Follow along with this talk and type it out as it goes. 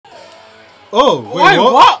Oh, wait,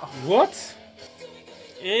 what? What?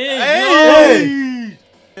 Hey! Hey!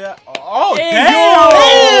 Yeah. Oh, hey,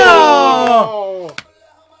 damn!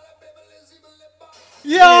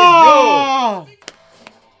 Yeah!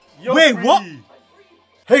 Yo, wait, free. what?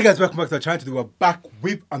 Hey guys, welcome back to our channel. Today we're back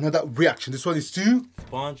with another reaction. This one is to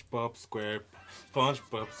SpongeBob SquarePants.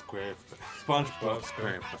 SpongeBob SquarePants. SpongeBob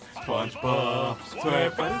SquarePants. SpongeBob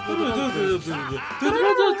SquarePants.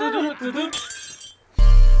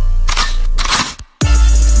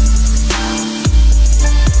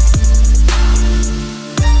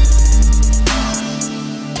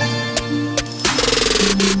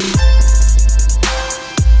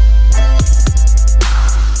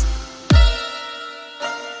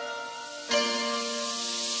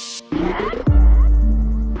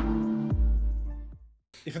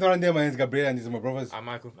 If you're not on there, my name is Gabriele and these are my brothers. I'm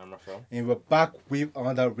Michael. I'm Raphael. And we're back with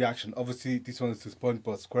another reaction. Obviously, this one is to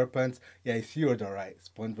SpongeBob SquarePants. Yeah, it's you the right,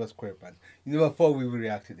 SpongeBob SquarePants. You never thought we would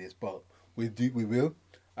react to this, but we will.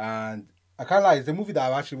 And I can't lie, it's a movie that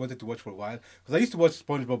I've actually wanted to watch for a while. Because I used to watch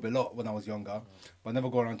SpongeBob a lot when I was younger, but I never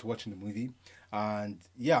got around to watching the movie. And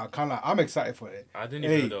yeah, I can't lie, I'm excited for it. I didn't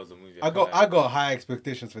even know there was a movie. I got high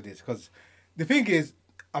expectations for this because the thing is,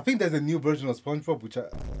 I think there's a new version of SpongeBob which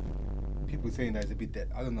people saying that it's a bit dead.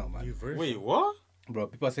 I don't know, man. Wait, what? Bro,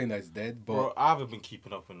 people are saying that it's dead, but bro, I haven't been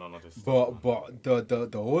keeping up with none of this. But the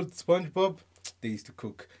old SpongeBob, they used to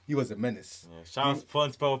cook. He was a menace. Yeah, shout out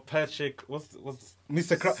SpongeBob, Patrick. What's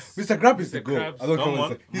Mr. Krab is the goal. Krabs. I don't know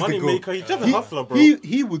what he's money maker. He's just a hustler, bro.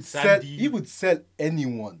 He would sell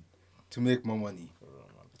anyone to make more money.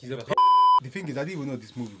 He's a the thing is, I didn't even know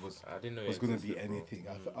this movie was going to be anything.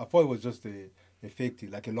 I thought it was just a fake thing,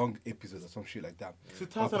 like a long episode or some shit like that.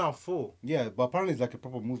 2004. Yeah, but apparently it's like a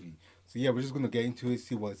proper movie. So yeah, we're just going to get into it,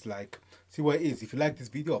 see what it's like, see what it is. If you like this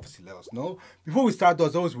video, obviously let us know. Before we start,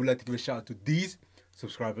 as always, we'd like to give a shout out to these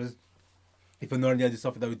subscribers. If you're not already, this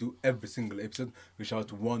stuff that we do every single episode, we shout out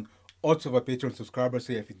to one or two of our Patreon subscribers.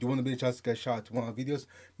 So yeah, if you do want to be a chance to get a shout out to one of our videos,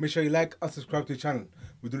 make sure you like and subscribe to the channel.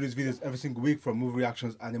 We do these videos every single week, from movie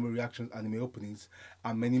reactions, anime openings,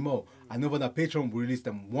 and many more. And over on our Patreon, we release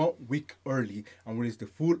them 1 week early and release the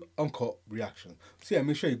full uncut reaction. So yeah,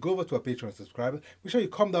 make sure you go over to our Patreon and subscribe. Make sure you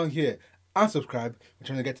come down here and subscribe. We're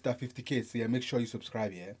trying to get to that 50k. So yeah, make sure you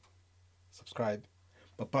subscribe, yeah? Subscribe.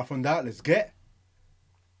 But apart from that, let's get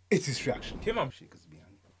it's his reaction. Come on.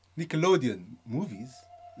 Nickelodeon movies?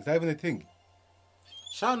 Is that even a thing?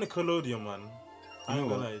 Shout out Nickelodeon, man. I ain't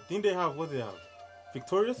gonna lie. Didn't they have, what did they have?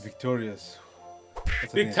 Victorious? Victorious.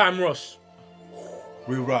 Big Time Rush.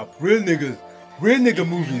 Real rap. Real niggas. Real nigga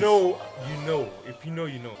movies. You know. If you know,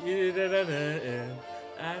 you know.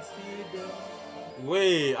 I see them.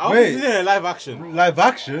 Wait, I was in a live action. Live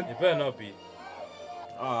action? It better not be.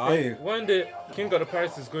 Hey. When the King of the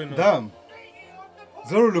Paris is going on. Damn.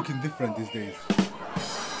 Zoro looking different these days.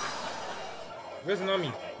 Where's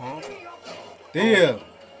Nami? Huh? There.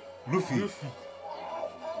 Luffy.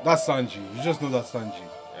 That's Sanji. You just know that's Sanji.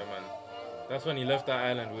 Yeah, man. That's when he left that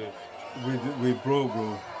island with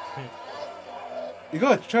bro. You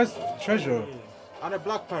got a treasure. And a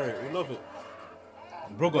black parrot. We love it.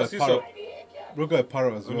 Bro got a parrot. Bro got a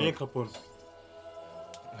parrot as well.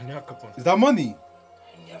 Is that money?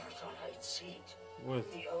 What?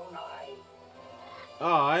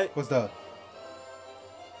 Alright. What's that?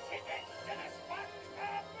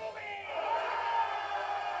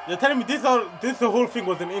 You're telling me this the whole thing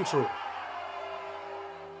was an intro?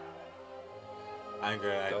 I ain't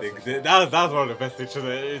gonna lie, that was one of the best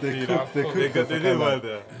intros. They did well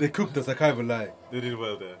there. They cooked us, I can't even lie. They did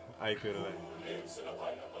well there. I ain't gonna lie.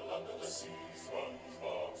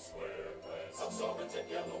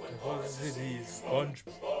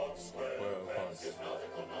 SpongeBob SquarePants.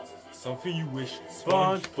 Something you wish.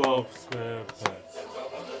 SpongeBob SquarePants.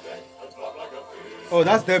 Oh,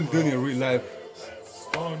 that's them doing it in real life.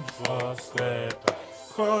 SpongeBob SquarePants.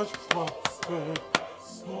 SpongeBob SquarePants.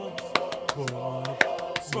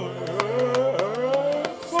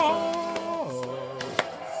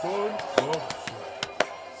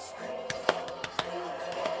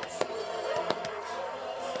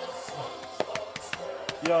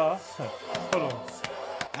 Yeah. Hold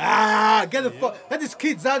on. Get the fuck. Get these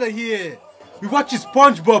kids out of here. We watching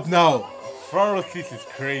SpongeBob now. Front row seats is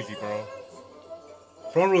crazy, bro.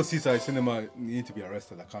 Front row seats at cinema need to be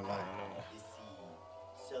arrested, I can't lie.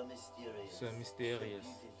 So mysterious. So mysterious.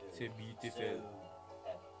 So beautiful.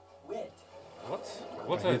 What?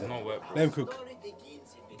 Water is not wet, bro. Let him cook.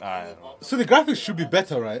 So the graphics should be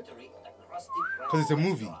better, right? Because it's a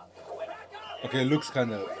movie. Okay, it looks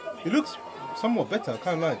somewhat better, I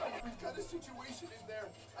can't lie. We've got a situation in there.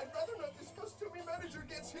 I'd rather not discuss till my manager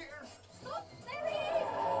gets here.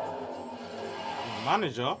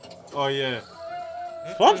 Manager? Oh yeah.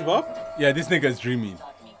 SpongeBob? Yeah, this nigga's dreaming.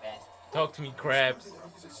 Talk to me, Krabs.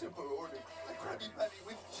 It's a simple order. A Krabby Patty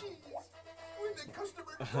with cheese. When the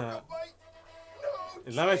customer took a bite, no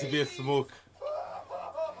It's not meant to be a smoke.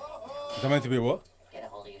 Is that meant to be what? Get a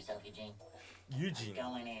hold of yourself, Eugene. Eugene.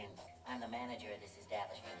 Going in. I'm the manager of this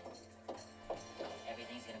establishment.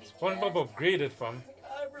 Everything's gonna be SpongeBob upgraded, fam.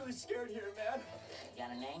 I'm really scared here, man. You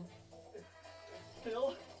got a name?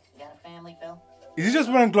 Phil? You got a family, Phil? Is he just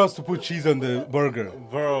wearing gloves to put cheese on the burger?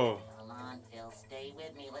 Bro. Come on, Phil. Stay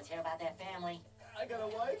with me. Let's hear about that family. I got a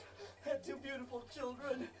wife and 2 beautiful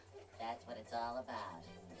children. That's what it's all about.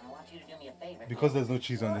 I want you to do me a favor. Because there's no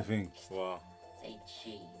cheese on the thing. Wow. Say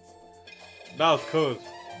cheese. That was cool.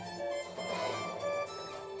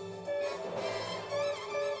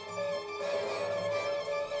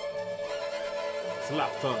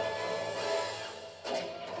 Slapped on.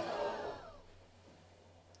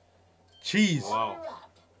 Cheese. Wow.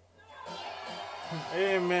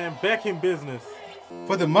 Hey man, back in business.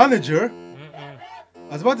 For the manager?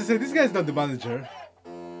 I was about to say, this guy's not the manager.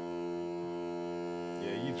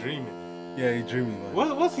 Yeah, you dreaming. Yeah, he's dreaming, man.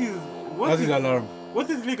 What's his alarm? What's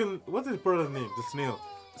his brother's name? The snail.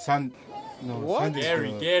 What?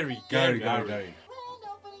 Gary. Gary. Grand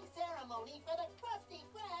opening ceremony for the Krusty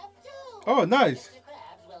Krab, too. Oh, nice. Mr.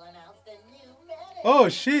 Krabs will announce the new manager. Oh,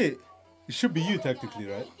 shit. It should be you, technically,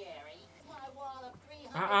 right? Gary, my wall of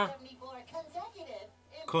 374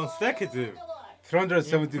 Consecutive.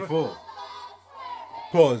 374.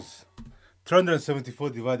 Pause. 374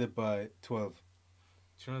 divided by 12.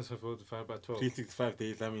 374 divided by 12. 365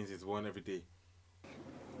 days, that means it's one every day.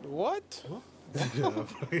 What?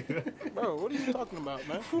 Bro, what are you talking about,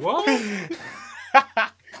 man? What?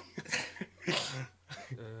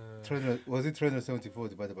 Was it 374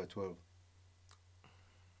 divided by 12?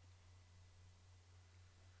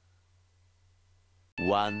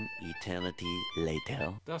 One eternity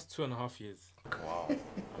later. That's 2.5 years. Wow. I'm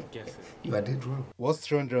guessing. You are dead wrong. What's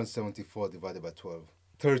 374 divided by 12?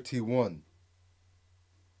 31.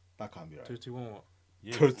 That can't be right. 31 what?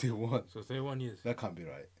 Years. 31. So 31 years. That can't be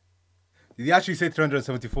right. Did he actually say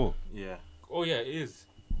 374? Yeah. Oh yeah, it is.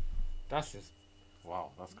 That's just...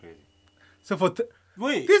 Wow, that's crazy. So for...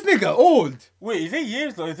 Wait. This nigga old! Wait, is it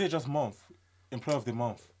years or is it just month? Employee of the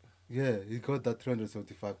month. Yeah, he got that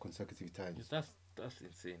 375 consecutive times. That's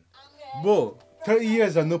insane. Bro, 30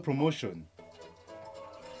 years and no promotion.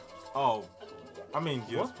 Oh, I mean,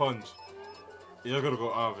 you're a sponge. You're gonna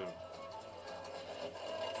go out of him.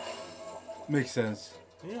 Makes sense.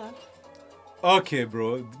 Yeah. Okay,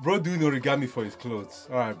 bro. Bro doing origami for his clothes.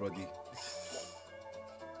 Alright, buddy.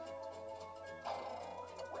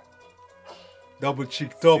 Double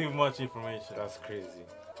cheeked up. Too much information. That's crazy.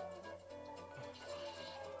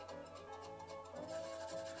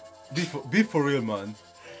 Be for real, man.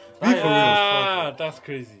 Be for real. Ah, that's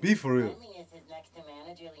crazy. Be for real.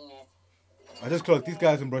 I just clocked. This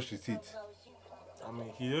guy hasn't brushed his teeth. I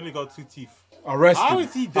mean, he only got 2 teeth. Arrest How him.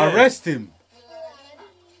 is he dead? Arrest him.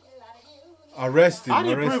 Arrest him. How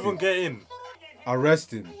did Arrest Bro even him. get in?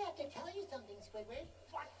 Arrest him. I have to tell you something, Squidward.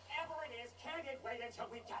 Whatever it is, can't it wait until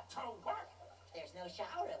we get to work? There's no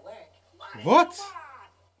shower at work. What?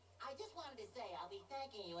 I just wanted to say I'll be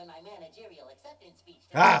thanking you in my managerial acceptance speech.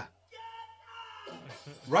 Ah!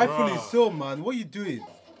 Rightfully Bruh. so, man. What are you doing?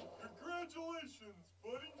 Congratulations,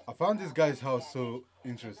 buddy. I found this guy's house so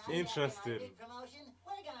interesting. Interesting. Promotion,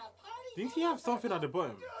 we're gonna party. Didn't he have something at the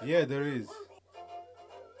bottom? Yeah, there is.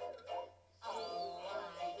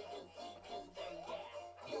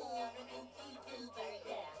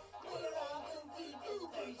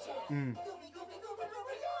 Mm.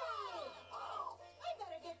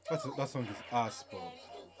 That song is ass, bro.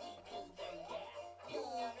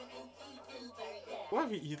 What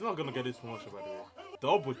if he's not gonna get this promotion, by the way?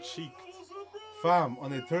 Double cheeked. Fam,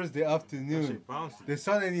 on a Thursday That afternoon, shit bouncy. the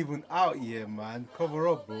sun ain't even out yet, man. Cover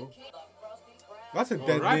up, bro. That's a Oh,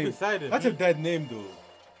 dead right name. beside him. That's a dead name, though.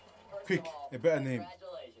 Quick, a better name.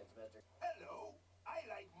 Hello. I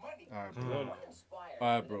like money. Alright, bro.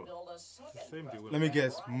 Alright, bro. It's the same deal. Let me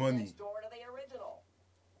guess. Money.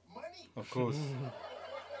 Money. Of course.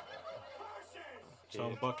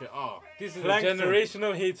 Sean Bucket. Oh, This is Plankton. a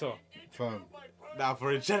generational hater. Fam, Nah,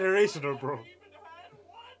 for a generational, bro.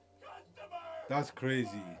 that's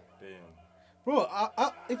crazy. Damn. Bro,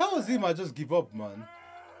 if I was him, I'd just give up, man.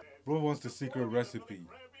 Bro wants the secret recipe.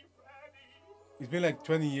 It's been like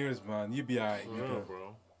 20 years, man. You be alright. For real,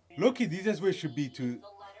 bro. Loki, the easiest way should be to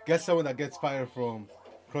get someone that gets fire from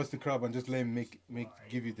Krusty Krab and just let him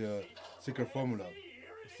give you the secret formula.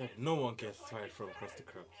 Except no one gets tired from Krusty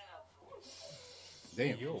Krab.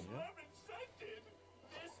 Damn. Yo.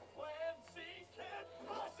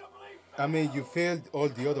 I mean, you failed all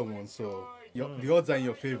the other ones, so the odds are in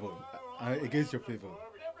your favor, against your favor.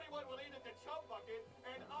 Everyone will eat at the chum bucket,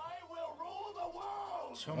 and I will rule the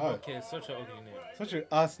world. Chum bucket is such an ugly name. Such an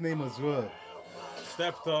ass name as well.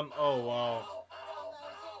 Stepped on. Oh wow.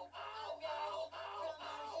 I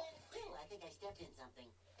think I stepped in something.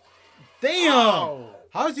 Damn! Ow.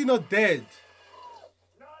 How is he not dead?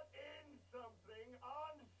 Not in something,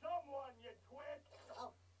 on someone, you twit.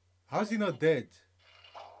 How is he not dead?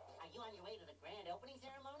 Are you on your way to the grand opening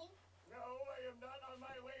ceremony? No, I am not on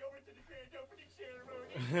my way over to the grand opening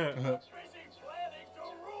ceremony. I'm busy planning to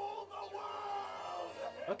rule the world.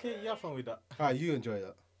 Okay, you have fun with that. Ah, you enjoy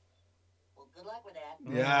that. Well, good luck with that.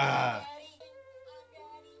 Yeah.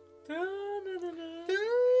 Daddy,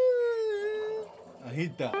 I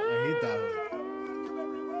hate that. I hate that.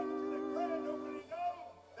 Everyone to the grand opening of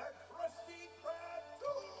the Krusty Krab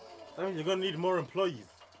 2. I mean, you're gonna need more employees.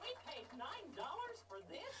 We paid $9 for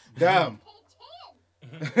this? Damn.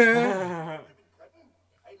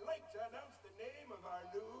 I'd like to announce the name of our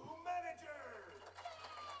new manager.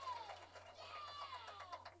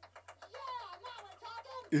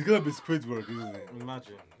 It's gonna be Squidward, isn't it?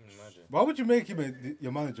 Imagine. Why would you make him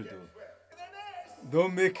your manager though? And then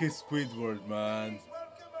Don't make it Squidward, man. please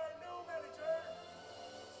welcome our new manager,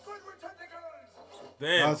 Squidward Tentacles.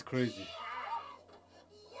 Damn. That's crazy.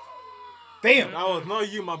 Damn. That was not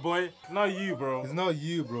you, my boy. Not you, bro. It's not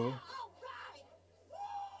you, bro.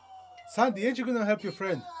 Sandy, ain't you gonna help your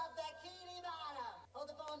friend? Bikini Bottom. Hold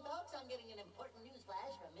the phone, folks. I'm getting an important news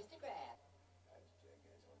flash from Mr. Krab.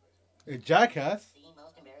 A jackass? The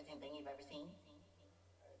most embarrassing thing you've ever seen?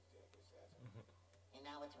 And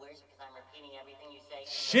now it's worse because I'm repeating everything you say.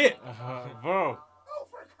 Shit. Bro. Oh,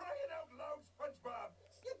 for crying out loud, SpongeBob!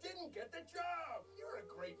 You didn't get the job. You're a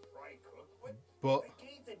great fry cook, But I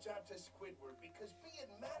gave the job to Squidward because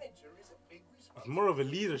being manager is a big It's responsibility. more of a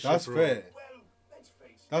leadership, that's bro. fair. Well, let's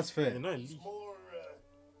face it. That's fair. You're not It's elite. more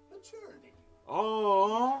maturity.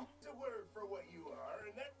 Oh. It's a word for what you are,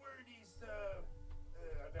 and that word is now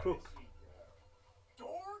Cook. let's see,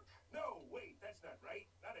 dork? No, wait, that's not right.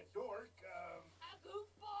 Not a dork.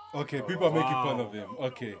 Okay, people are making fun of him.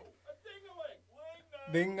 Okay. A ding-a-ling.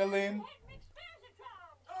 Ding-a-ling.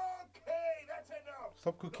 Okay, that's enough.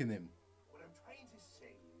 Stop cooking him. What I'm trying to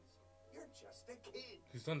say is, you're just a kid.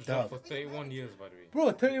 He's done the Damn. job for 31 years, by the way.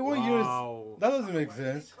 Bro, 31 Wow. years. That doesn't make Why do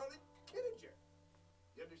sense. they call it kidager?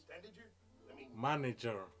 You understand, Iger? I mean,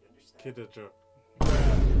 Manager. you understand? Kidager.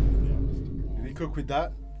 Did he cook with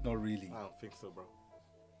that? Not really. I don't think so, bro.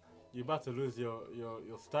 You're about to lose your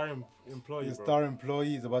star employee, Your bro. star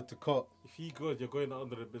employee is about to cut. If he good, you're going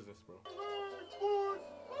under the business, bro.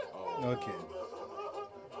 Okay.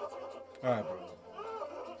 Alright, bro.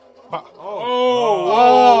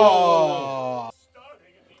 Oh.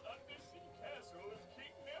 Starting in the undersea castle of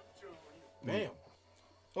King Neptune. Damn.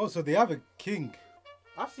 Oh, so they have a king.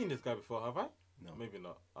 I've seen this guy before, have I? No. Maybe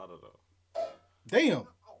not. I don't know. Damn.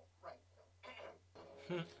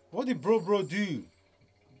 What did bro do?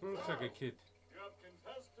 Bro looks like a kid. You have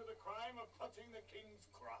confessed to the crime of touching the king's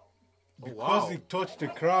crown. Because he touched the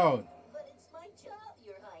crown. But it's my job,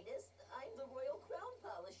 Your Highness. I'm the royal crown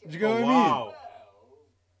polisher. Do you get what I mean? Wow.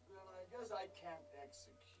 Then I guess I can't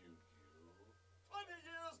execute you. 20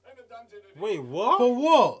 years in a dungeon. Wait, what? For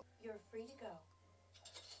what? You're free to go.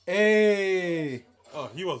 Hey. Oh,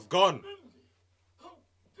 he was gone. How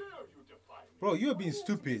dare you defy me? Bro, you are being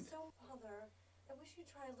stupid. So, Mother, I wish you'd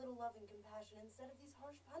try a little love and compassion instead of these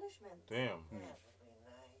harsh punishments. Damn.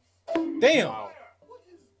 Damn. Wow. What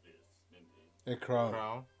is this, Mindy? A crown.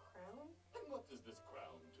 Crown. Crown And what does this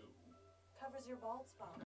crown do? covers your bald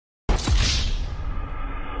spot.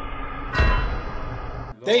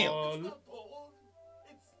 Damn. Lol. It's not bald.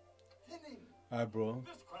 It's thinning. Alright, bro.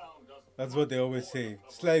 This crown doesn't. That's what they always say.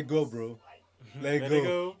 Just let it go, bro. Let it Let go. it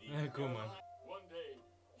go. Let it go, man. One day,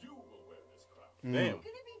 you will wear this crown. Mm. Damn. Gonna be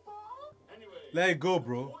bald? Anyway, Let it go,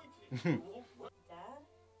 bro. pointing, you won't wear. Dad,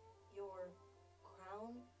 your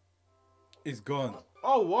crown. It's gone.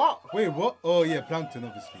 Oh, what? Wait, what? Oh, yeah, Plankton,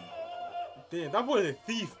 obviously. Damn, that boy is a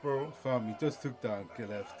thief, bro. Fam, he just took that and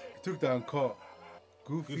left. He took that and caught.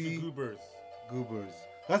 Goofy Goofy goobers. Goobers.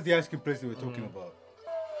 That's the ice cream place they were talking about.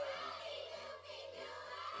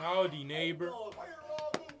 Howdy, neighbor.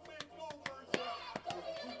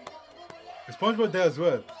 Is SpongeBob there as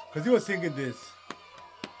well? Because he was singing this.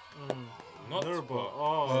 Not Oh, Turbo.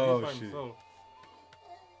 Oh, he's by shit. himself.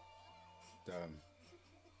 Damn.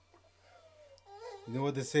 You know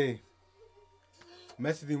what they say?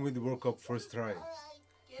 Messi didn't win the World Cup first try.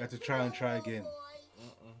 He had to try and try again.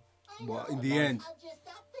 But in the end,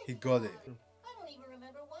 he got it. I don't even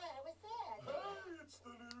remember why I was sad. Hey, it's the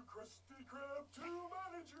new Krusty Krab 2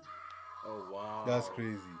 manager. Oh wow. That's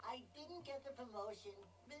crazy. I didn't get the promotion.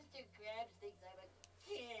 Mr. Krabs thinks I'm a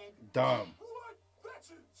kid. Damn. What? That's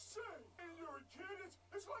insane. And you're a kid?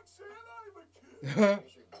 It's like saying I'm a kid.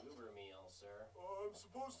 Here's your goober meal, sir. I'm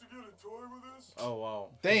supposed to get a toy with this? Oh wow.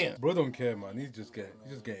 Damn. Bro don't care, man. He's just getting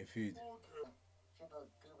food. Okay. Triple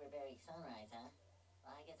goober berry sunrise, huh?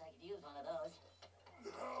 Well, I guess I could use one of those.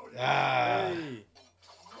 Ah. Hey.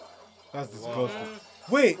 That's disgusting.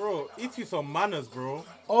 Wait. Bro, eat you some manners, bro.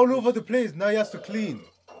 All over the place. Now he has to clean.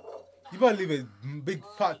 You better leave a big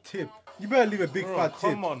fat tip. You better leave a big Bro, fat tip.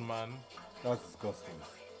 come on, man. That's disgusting.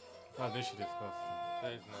 That's literally disgusting.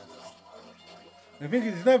 That is nasty. The thing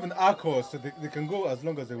is, it's not even alcohol, so they can go as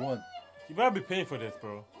long as they want. You better be paying for this,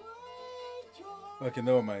 bro. Okay,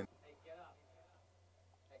 never mind. Hey, get up.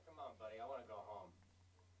 Hey, come on, buddy. I want to go home.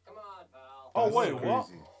 Come on, pal. Oh That's wait, so what?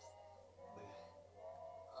 crazy.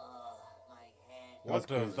 My head. What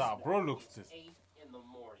does that, bro? Looks this. 8 in the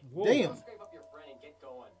morning. Whoa. Damn. Scrape up your brain and get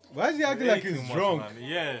going. Why is he acting Way like he's too much, drunk? man.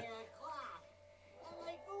 Yeah. 10 o'clock. I'm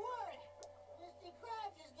late for work. Mr.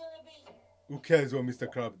 Krabs is gonna be. Who cares what Mr.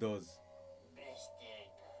 Krab does? Mr.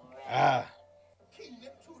 Krabs. Ah. King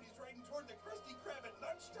Neptune is riding toward the Krusty Krab at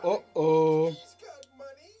lunchtime. Uh-oh. He's got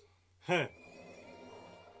money. Huh.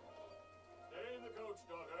 Stay in the coach,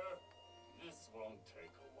 daughter. This won't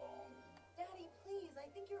take long. Daddy, please, I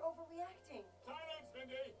think you're overreacting. Silence,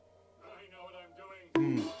 Mindy. I know what I'm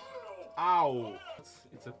doing. Ow.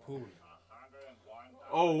 It's a pool. 101,000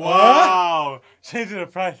 Oh wow. Changing the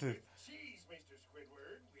prices. Cheese, Mr.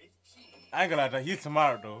 Squidward, with cheese. I ain't gonna lie, that he's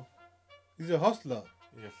smart though. He's a hustler.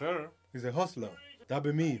 Yes, sir. He's a hustler. That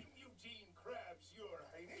be me. Eugene Krabs, Your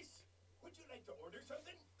Highness. Would you like to order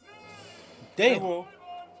something? Damn. Hey, whoa.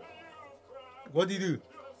 What do you do? You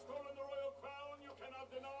have stolen the royal crown, you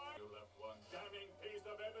cannot deny. You left one damning piece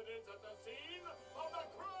of evidence at the scene of the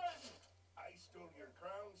crime. I stole your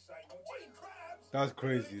crown, son. Eugene Krabs. That's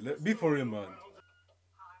crazy. Be for him, man.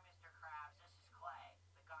 Hi, Mr. Krabs. This is Clay,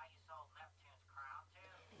 the guy you sold Neptune's crown to.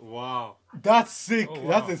 Wow. That's sick. Oh, wow.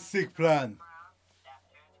 That's a sick plan.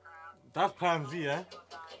 Neptune's crown. That's plan Z, eh?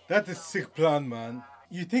 That's a sick plan, man.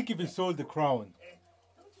 You think if he sold the crown,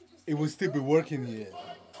 it would still be working here?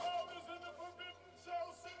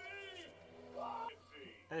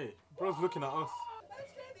 Hey, bro's looking at us. That's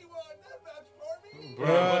anyone. That vouch for me. Bro,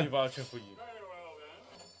 Yeah. money voucher for you. Very well then.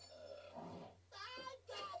 I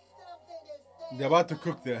got something to say. They're about to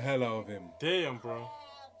cook the hell out of him. Damn, bro.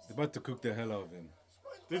 They're about to cook the hell out of him.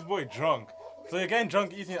 This boy drunk. So you're getting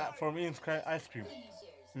drunk eating from eating ice cream.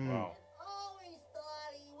 Wow. Always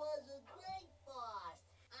thought he was a great boss.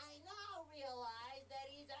 I now realize that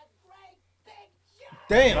he's a great big jerk.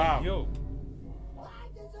 Damn. Damn. I Yo.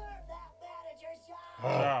 deserve that manager job.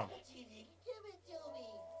 Damn. But you didn't give it to me.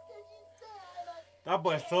 'Cause you said I'm a That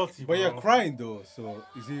boy's salty, But bro. you're crying though, so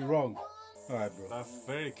is he wrong? Alright, bro. That's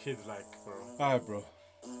very kid-like, bro. Alright, bro.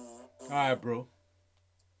 Alright, bro.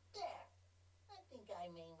 there. I think I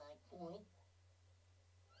made my point.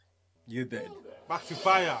 You're dead. Back to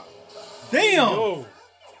fire. Damn! Yo.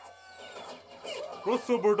 Bro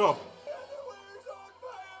sobered up.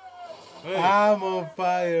 Hey. I'm on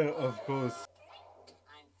fire, of course.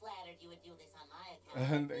 I'm flattered you would do this on my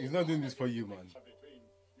account. And he's not doing this for you, man. Between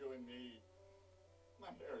you and me, my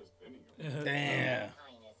hair is thinning. Damn.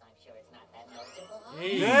 Highness, I'm sure it's not that noticeable.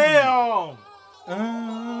 Huh?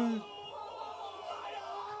 Damn.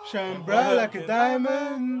 Shine bright like a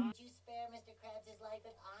diamond. Would you spare Mr. Krabs' life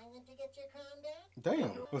if I went to get your crown back? Damn.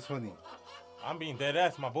 What's funny? I'm being dead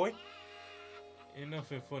ass, my boy. Ain't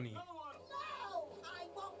nothing funny. No, I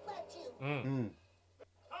won't let you. Mm.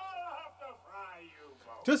 I'll have to fry you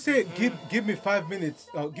both. Just say, give me 5 minutes.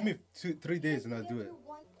 Give me 3 days and I'll do it.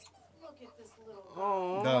 Look at this little guy.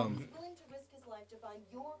 Oh. Damn. He's willing to risk his life to find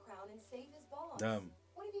your crown and save his boss. Damn.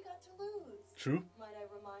 What have you got to lose? True? Might I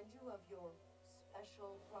remind you of your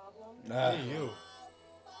special problem? Nah. Hey, you.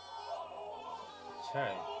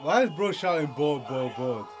 Chai. Why is bro shouting bored, bored,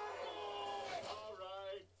 bored? All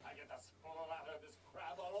right, I get to splatter this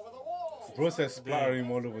crab all over the wall. Bro says splattering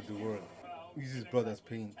all over the world. Use his brother's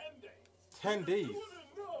paint. 10 days.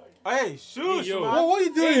 Hey, shush, yo. man. Whoa, what are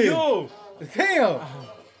you doing? Hey, yo. Damn! 6 it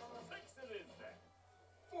is then.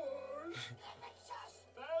 4. Then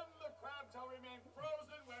the crab shall remain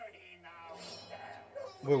frozen where he now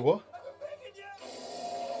stands. Wait, what?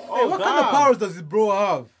 Oh, Hey, what kind of damn. powers does this bro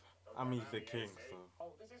have? I mean, he's the king, so.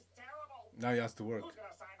 Oh, this is terrible. Now he has to work. Who's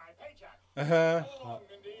gonna sign my paycheck? Uh-huh. Go along,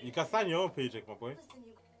 Mindy. You can sign your own paycheck, my boy. Listen,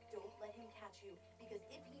 you don't let him catch you, because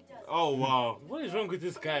if he does, Oh, wow. What is wrong with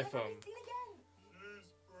this guy, fam? seen again. He's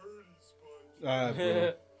Birdie Sponge. Alright, bro.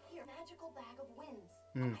 Here, magical bag of winds.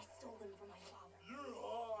 Hmm. I stole them from my father.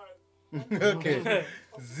 You're hot. Okay.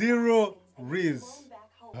 0 Riz.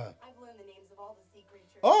 Back home. I've learned the names of all the sea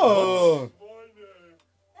creatures. Oh.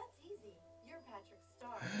 That's easy. You're Patrick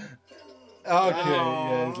Star. Okay,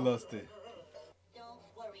 yeah, he's lost it. Don't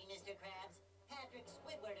worry, Mr. Krabs. Patrick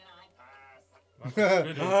Squidward and I.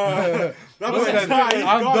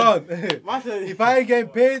 I'm done. If I ain't getting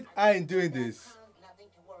paid, I ain't doing this. Nothing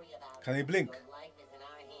to worry about. Can he blink? Your life is in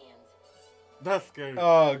our hands. That's scary.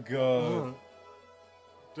 Oh god.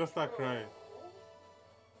 Just start crying.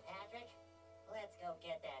 Patrick, let's go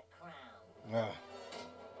get that crown.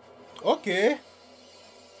 Okay.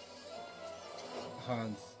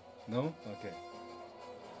 Hans. No? Okay.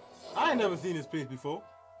 I ain't never seen this place before.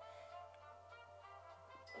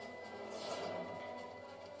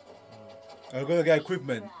 I'm gonna get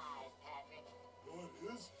equipment.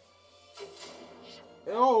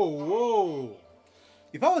 Oh, whoa.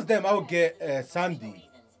 If I was them, I would get Sandy.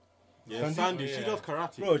 Yeah, Sandy, she does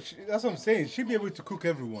karate. Bro, that's what I'm saying. She'd be able to cook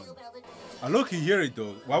everyone. I look, you hear it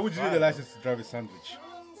though. Why would you need a license to drive a sandwich?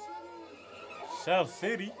 Shell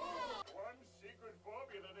City. One secret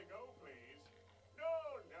formula to go, please.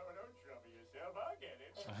 No, don't trouble yourself. I'll get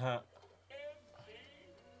it.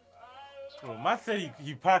 Bro, man said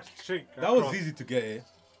he parked straight. That was easy to get, eh?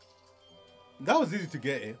 That was easy to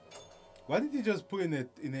get, eh? Why did he just put in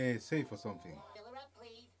a safe or something? Fill her up,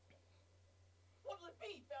 please. What'll it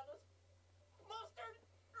be, fellas? Mustard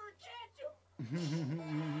or ketchup?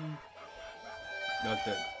 Not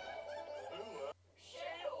dead.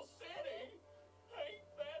 Shell City? Ain't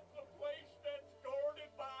that the place that's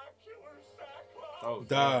guarded by Killer Cyclops? Oh,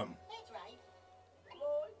 damn. That's right.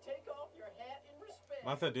 Lloyd, take off your hat in respect.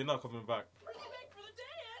 Man said they're not coming back. Bring it back for the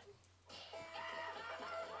dead.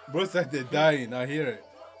 Bro said they're dying. I hear it.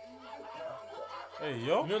 Hey,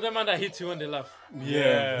 yo. You know the man that hits you when they laugh?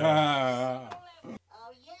 Yeah. Oh,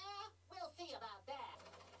 yeah? We'll see about that.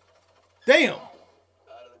 Damn. Out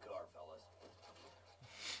of the car, fellas.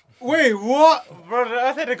 Wait, what? Bro,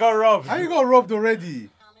 I said they got robbed. How you got robbed already?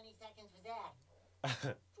 How many seconds was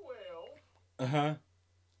that? 12. Uh-huh.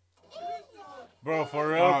 Bro, for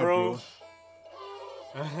real, Ah, bro.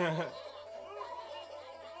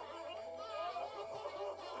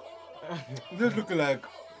 This looking like...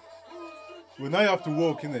 Well, now you have to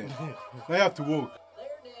walk, innit? Now you have to walk.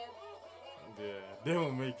 Yeah, they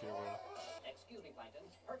won't make it, bro. Excuse me, Plankton.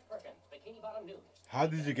 Perch Perkins, Bikini Bottom News. How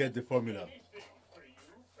did you get the formula?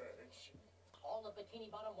 All of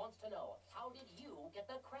Bikini Bottom wants to know, how did you get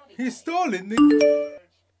the Krabby He Patty? stole it, nigga.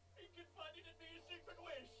 He can find it in me a secret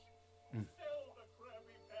wish. Sell the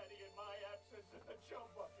Krabby Patty in my absence at the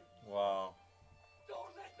jump bucket. Wow.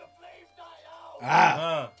 Don't let the flames die out.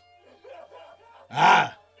 Ah.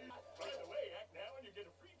 Ah. By the way, act now and you get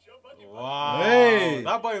a free jump bucket. Wow. Hey.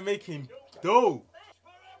 That boy making dough. For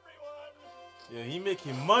everyone. Yeah, he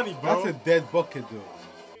making money, bro. That's a dead bucket, though.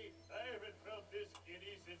 I haven't felt this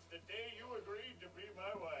giddy since the day you agreed to be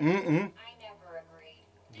my wife. Mm-mm. I never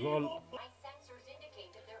agreed. Lol. My sensors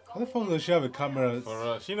indicate that they're How the fuck does she have a camera?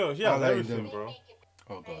 For she know she I has like everything, them. bro.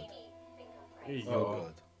 Oh, God. Hey, Oh, yo.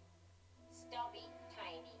 God. Stubby,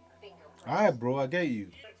 tiny fingerprints. Alright, bro, I get you.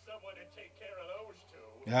 Get someone to take care of those two.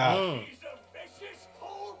 Yeah. He's a vicious,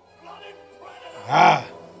 cold-blooded predator. Ah.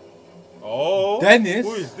 Oh. Dennis.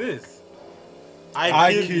 Who is this?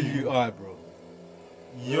 I kill you. Alright, bro.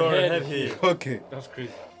 Your head head here. Okay. That's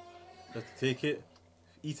crazy. Let's take it.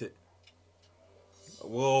 Eat it.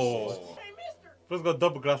 Whoa. Hey, mister, First got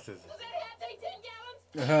double glasses. does that hat take 10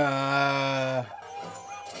 gallons?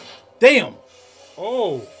 Damn.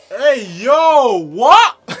 Oh. Hey, yo.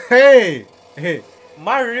 What? Hey. Hey.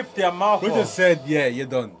 Man ripped their mouth Bro off. just said, yeah, you're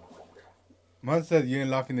done. Man said you ain't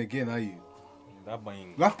laughing again, are you? That boy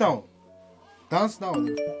ain't. Laugh now. Dance now.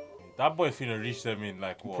 That boy finna reach them in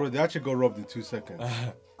like what? Bro, they actually got robbed in 2 seconds.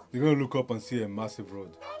 They're gonna look up and see a massive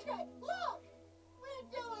road. Patrick, look! We're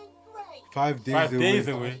doing great. 5 days 5 away. days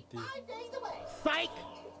away. 5 days away. Psych!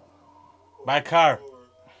 By car.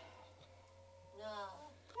 No.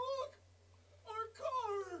 Look, our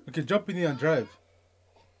car. Okay, jump in here and drive.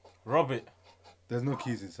 Rob it. There's no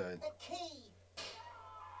keys inside. The key.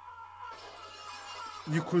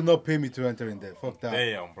 You could not pay me to enter in there. Fuck that.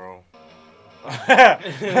 Damn, bro.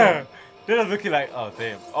 They're just looking like, oh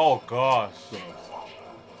damn. Oh gosh.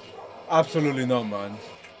 Absolutely not, man.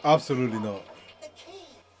 Absolutely not. The key.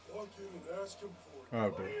 Walk in and ask him for it.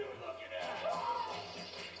 Alright, bro.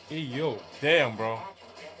 Hey yo. Damn, bro.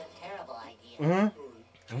 Patrick, that's a terrible idea. Uh-huh.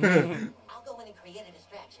 I'll go in and create a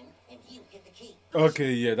distraction, and you get the key.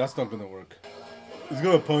 Okay, yeah, that's not gonna work. He's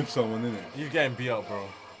gonna punch someone, isn't it? He's getting beat up, bro.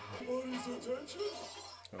 Body's attention.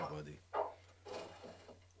 Oh, buddy.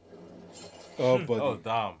 Oh, buddy. Oh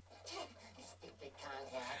damn. Stupid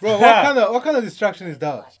contact. Bro, what kind of distraction is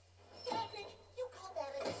that? Patrick,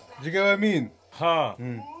 Do you get what I mean? Huh.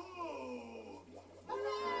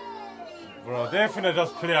 Bro, they finna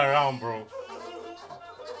just play around, bro.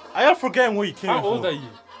 Are you forgetting where you came from? How old are you?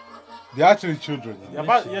 They're actually children. You're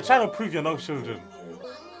trying to prove you're not children.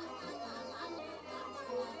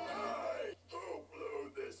 Who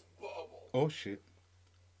blew this bubble? Oh shit.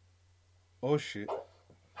 Oh shit.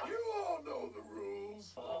 You all know the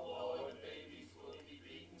rules.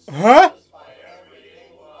 Huh?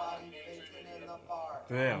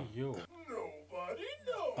 Damn. Yo. Nobody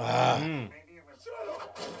knows. Ah. Shut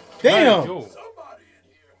up. Damn. Yo. Somebody in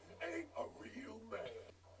here ain't a real man.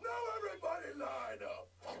 Now everybody line up.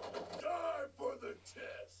 Time for the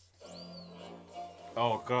test.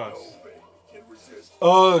 Oh, gosh. No baby can resist.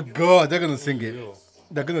 Oh god, they're gonna sing it.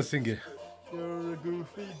 They're gonna sing it. You're a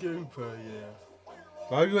goofy goober, yeah.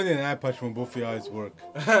 Why are you getting an eye patch when both your eyes work?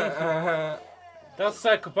 That's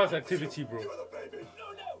psychopath activity, bro. You're the baby. No,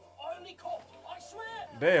 I only caught. I swear.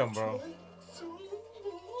 Damn, bro.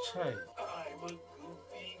 Chai. I'm a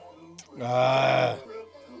goofy goober. Ah.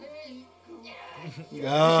 You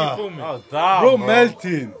Ah. feel me? Oh, damn, Bro,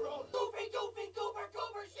 melting. Goofy,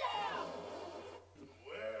 goobers, yeah!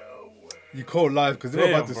 Well, You call live because they're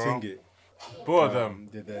Damn, about to bro. sing it. Both of them.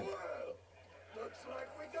 They're dead. looks like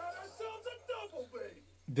we got ourselves a double baby.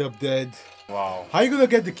 They're dead. Wow. How you gonna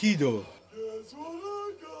get the key though? That's what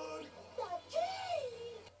I got.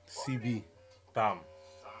 CB. Damn.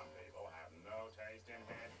 Some people have no taste in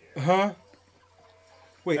head here. Huh?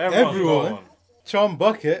 Wait, Everyone's everyone? going. Chum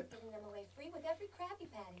Bucket. Giving them away free with every Krabby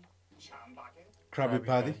Patty. Chum bucket, Krabby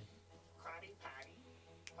Patty. Krabby Patty,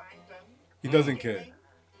 plankton. He doesn't care.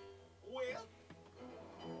 With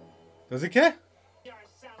Does he care? you're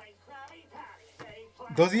selling Krabby Patties,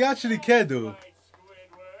 eh? Does he actually care though? Squidward.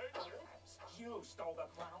 You stole the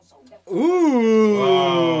crown, so next Ooh.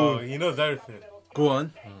 Wow. He knows everything. Go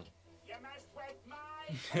on. you messed with my.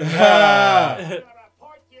 Ah. I'm gonna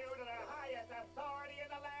report you to the highest authority in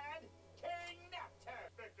the land, King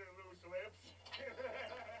Neptune. Victor Loose Lips.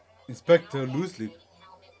 Inspector Loosely.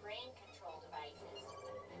 Helmet brain control devices.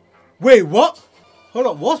 Wait, what? Hold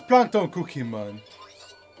up, what's Plankton cooking, man?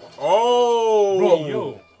 Oh. Bro,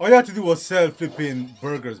 yo. all you had to do was sell flipping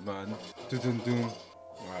burgers, man. Dun-dun-dun.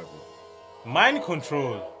 Alright, bro. Mind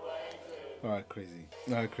control. Alright, crazy.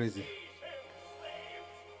 Alright, crazy.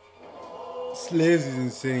 Slaves is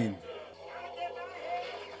insane.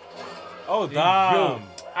 Oh, damn. Yo.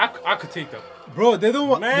 I could take that. Bro, they don't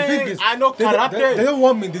want. Man, the thing is, I know they, don't- karate. they don't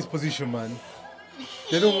want me in this position, man.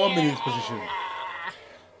 They don't want me in this position.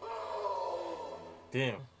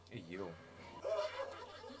 Damn. Hey, yo.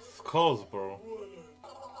 Skulls, bro.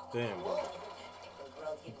 Damn, bro. The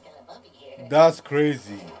world's getting kind of bumpy here. That's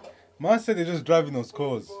crazy. Man said they're just driving on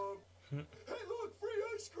scores. Hey, look, free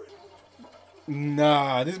ice cream.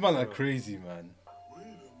 Nah, this man are crazy, man. Wait a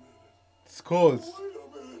minute. Scores. Wait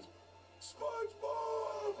a minute.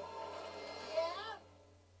 SpongeBob. Yeah?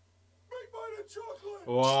 Make mine a chocolate.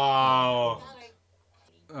 Wow.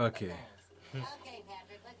 Okay. Okay,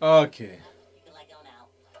 Patrick, let's Okay. You can let go now.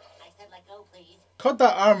 I said let go, please. Cut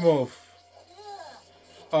that arm off.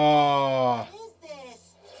 Ah. What is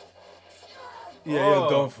this? Yeah, Oh. you're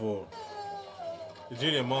done for. It's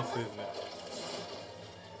really a monster, isn't it?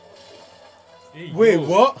 Hey, Wait, yo.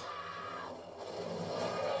 what?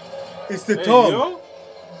 It's the Hey, tongue. yo.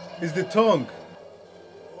 It's the tongue.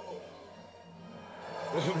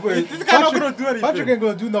 Wait, this guy not gonna do anything. Patrick ain't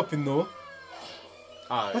gonna do nothing, no.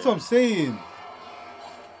 Alright. That's what I'm saying.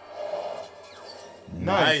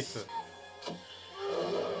 Nice.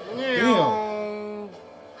 Damn.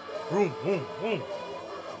 Boom, boom, boom.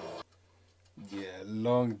 Yeah,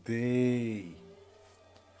 long day.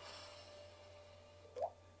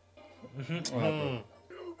 Alright, bro.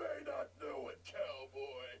 You may not know it,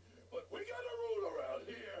 cowboy, but we got a rule around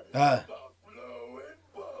here Ah. about blowing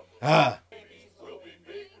bubbles. Ah. Babies will be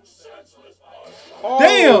beaten senseless by Oh.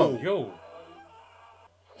 Damn. Yo.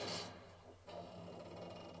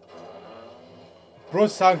 Bro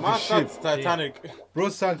sank the Man, ship. that's Titanic. Bro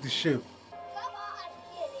sank the ship.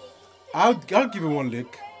 Come on, kitty. I'll give it one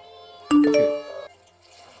lick. Okay.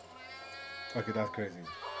 Okay, that's crazy.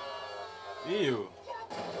 Ew.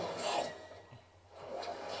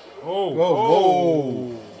 Oh. Whoa,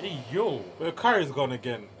 whoa. Hey, yo. The car is gone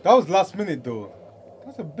again. That was last minute though.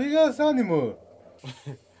 That's a big ass animal.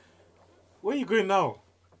 Where you going now?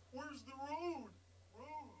 Where's the road?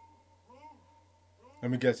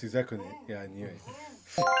 Let me guess, he's echoing it. Yeah, I knew it.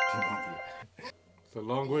 It's a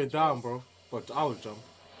long way down, bro. But I'll jump.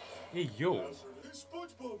 Hey, yo. Hey,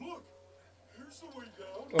 SpongeBob, look. Here's the way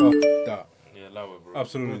down. Oh, that. Yeah, lava, bro.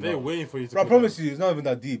 Absolutely They're not. waiting for you to. Bro, I go promise you, it's not even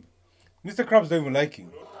that deep. Mr. Krabs don't even like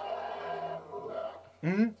you.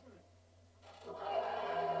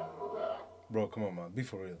 Bro, come on, man. Be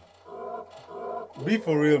for real. Be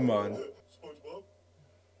for real, man. SpongeBob,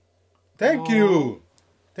 Thank you.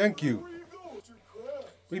 Thank you. where you going to Krabs?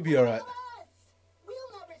 We be alright. We'll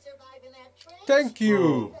never survive in that trench. Thank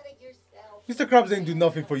you. Said it yourself. Mr. Krabs ain't do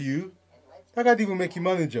nothing for you. That guy didn't even make you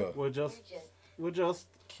manager. We're just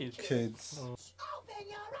kids. Kids. Open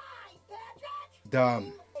your eyes, Patrick.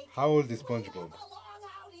 Damn. How old is You SpongeBob? belong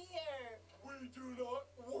out here. We do not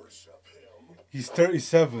worship him. He's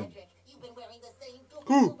 37. Patrick, you've been wearing the same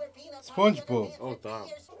Who? Goober peanut SpongeBob. butter Oh, pants for damn.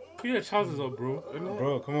 years. Put your trousers up, bro.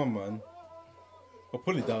 Bro, come on, man. Or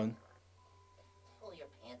pull it down. Pull your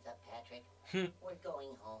pants up, Patrick. We're going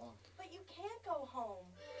home. But you can't go home.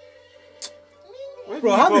 Where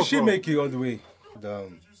Bro, you how go did she from? make it all the way down?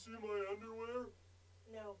 Did you see my underwear?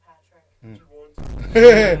 No, Patrick. Did you want to?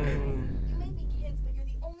 You may be kids, but you're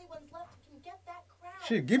the only ones left who can get that crown.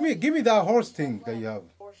 Shit, give me that horse thing that you have.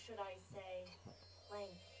 Or should I say, playing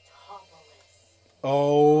topless?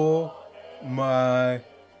 Oh my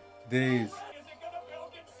days. Is it gonna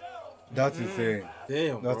build itself? That's insane.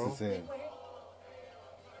 Damn, That's bro. insane.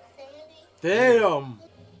 Sandy, Damn.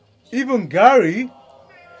 Even Gary,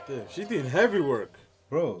 Damn, she did heavy work.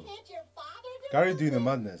 bro. can't your father do Gary doing the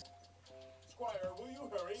madness. Squire, will you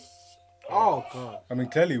hurry? Oh, God. I mean,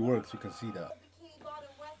 clearly it works. You can see that. Bikini Bottom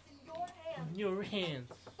rests in your hands. Your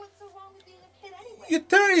hands. What's so wrong with being a kid anyway? You're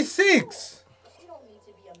 36. You don't need to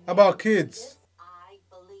be a man. About kids. I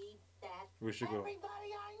believe that We should go.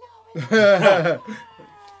 everybody I know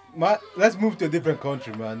is Let's move to a different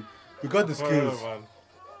country, man. We got the skills. Whatever, man.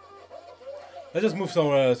 Let's just move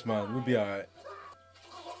somewhere else, man. We'll be alright.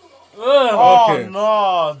 Oh, Okay.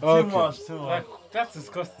 no. Too Okay. much, too much. That's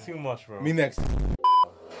disgusting. Too much, bro. Me next.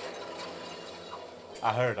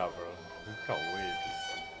 I heard that, bro. This got weird.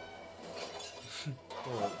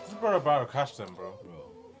 Bro, this brother about to catch them, bro.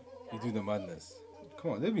 Bro, you do the madness.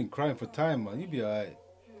 Come on, they've been crying for time, man. You be alright.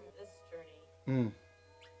 This journey.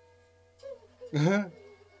 Mm.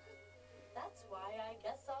 That's why I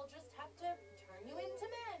guess I'll just have to turn you into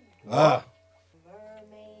men. Ah,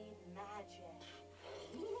 Mermaid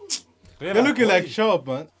magic. they're looking like sharp,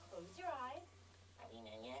 man. Close your eyes. Are we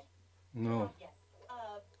in yet? No. Yes.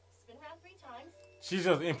 Spin around 3 times. She's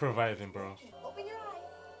just improvising, bro. Open your eyes.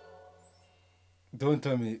 Don't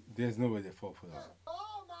tell me there's no way they fall for that.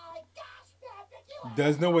 Oh my gosh, Patrick, you are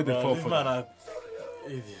There's no way they fall This for man that. are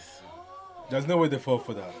idiots. There's no way they fall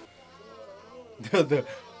for that.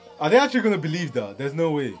 Are they actually gonna believe that? There's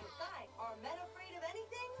no way. Outside. Are men afraid of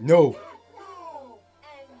anything? No. And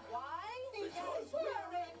why? because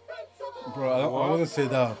we're invincible. Bro, I wanna say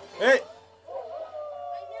that. Hey! I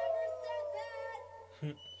never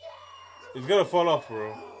said that. It's gonna fall off,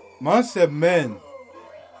 bro. Man said men.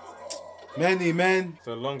 Many men. It's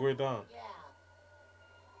a long way down. Yeah.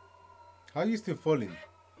 How you still falling?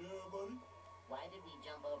 Yeah, buddy. Why did we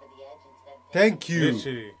jump over the edge instead of Thank you.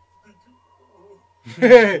 Literally.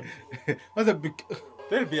 That's a big.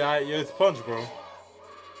 They'll be alright. You're a sponge, bro.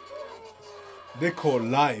 They call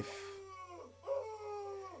life.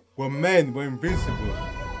 We're men. We're invincible.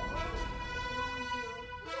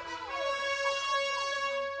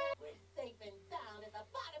 We're safe and sound at the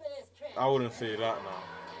bottom of this trench. I wouldn't say that now.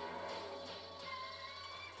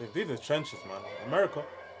 They did the trenches, man. America.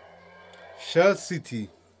 Shell City.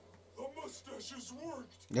 The mustaches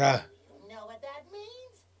worked. Yeah. You know what that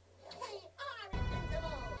means? We are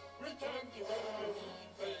invincible. We can do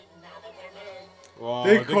anything now that we're men. Wow,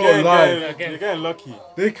 They they're call getting- life. They're getting lucky.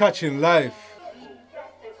 They catching life.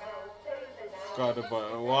 God, but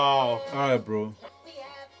wow. Alright, bro. We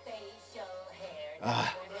have facial hair.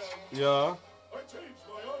 Ah. Yeah. I changed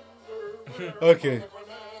my underwear. Okay. We're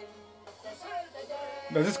men. This is the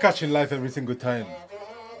day. They're just catching life every single time.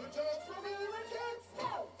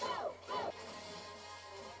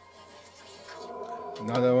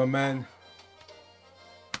 Now that we're men.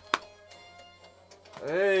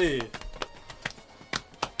 Hey.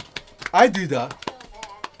 I do that.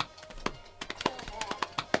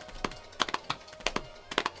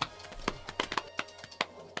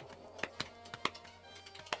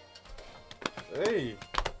 Hey.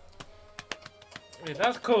 Hey,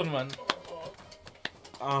 that's cold, man.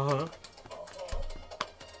 Uh-huh.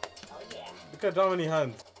 Look at how many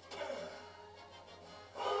hands.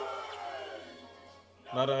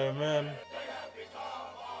 Not a man.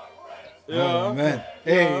 Yeah. Oh, man.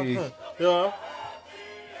 Hey. Yeah. Yeah.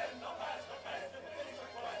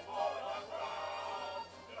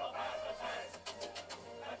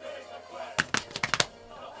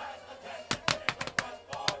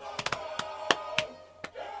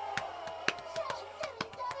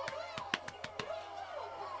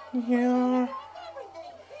 Yeah.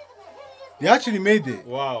 They actually made it.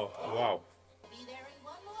 Wow. Wow.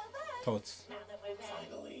 Thoughts.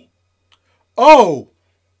 Finally, Oh!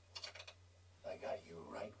 I got you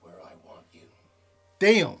right where I want you.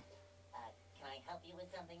 Damn. Can I help you with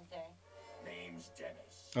something, sir? Name's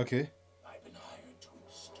Dennis. Okay. I've been hired to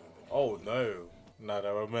exterminate. Oh no, not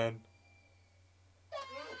our man.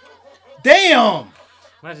 Damn!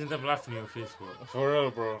 Imagine them laughing in your face, bro. For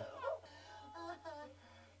real, bro.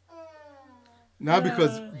 Now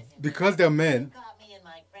because they're men, Caught me and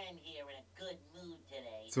my friend here in a good mood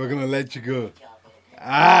today. so we're gonna let you go.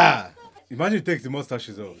 Ah! Imagine you take the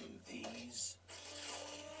mustaches off. These.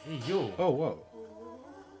 Hey, yo. Oh wow.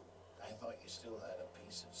 I thought you still had a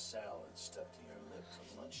piece of salad stuck to your lip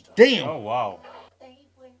from lunchtime. Damn! Oh wow. They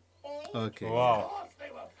were fake. Okay. Of Wow. course they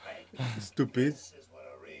were fake. Stupid. This is what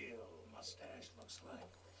a real mustache looks like.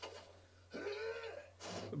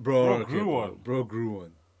 Bro, Bro okay, grew bro. one. Bro grew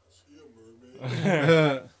one.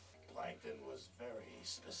 Plankton was very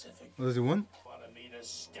specific. What does he want? Wanted me to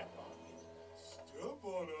step on you. Step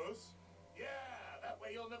on us? Yeah, that way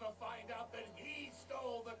you'll never find out that he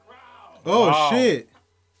stole the crown. Oh Wow. shit!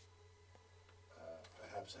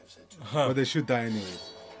 Perhaps I've said too much. But they should die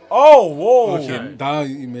anyways. Oh whoa. Okay, now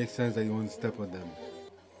it makes sense that you want to step on them.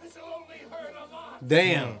 This'll only hurt a lot.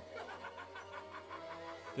 Damn!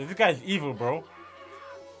 This guy's evil, bro.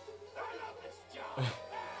 I love this job.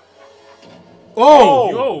 Oh!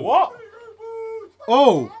 Yo, what?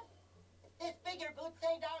 Oh! This bigger boot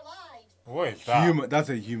saved our lives. What is that? Human. That's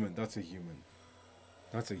a human. That's a human.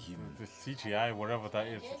 That's a human. The CGI, whatever that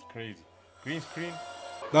is, it's crazy. Green screen?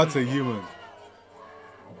 That's a human.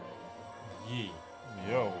 Yeah.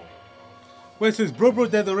 Yo. Wait, so is Bro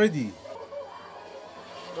dead already?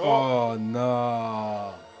 Oh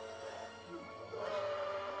no!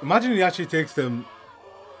 Imagine he actually takes them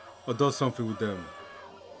or does something with them.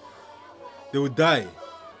 They would die.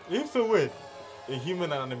 It's so weird. A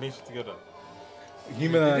human and animation together.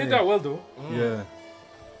 Human. They and- did that well, though. Yeah.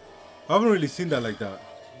 I haven't really seen that like that.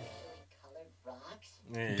 Colored rocks.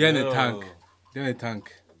 Yeah, Get in yo. a tank. Get in a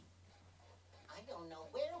tank. I don't know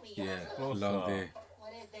where we Yeah. are. Close Long up. day.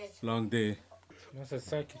 What is this? Long day. That's a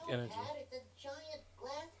psychic energy. Dad, it's a giant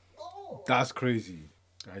glass bowl. That's crazy.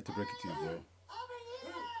 I had to break it to you, bro. Over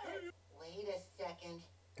here. Wait a second.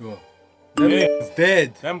 Oh. Them Yeah. niggas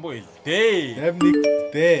dead. Them boys dead. Them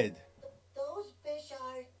niggas dead. Those fish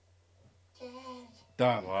are dead.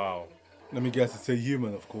 Damn. Wow. Let me guess, it's a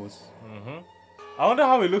human, of course. I wonder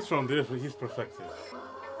how it looks from this with his perspective.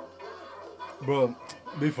 Bro,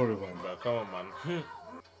 be for real, man. But come on, man.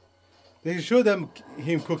 They show them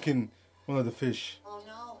him cooking one of the fish. Oh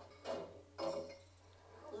no.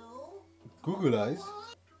 Clue? Google eyes.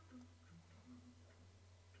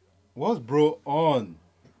 What's bro on?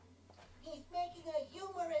 He's making a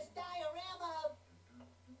humorous diorama of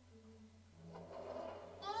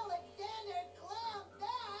Alexander Clam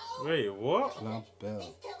Bell. Wait, what? Clamp bell.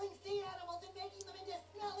 He's killing sea animals and making them into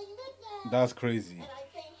smelly knickknacks. That's crazy. And I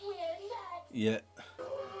think we're next. Yeah.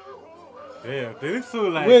 Yeah, they look so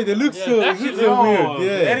like. Wait, they look Yeah, so, that they look shit- so Yo, weird. The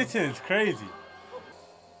Yeah. editing is crazy.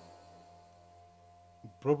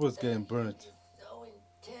 Bro's getting burnt. So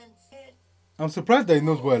intense. I'm surprised that he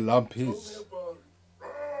knows where a lamp is.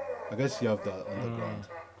 I guess you have that underground.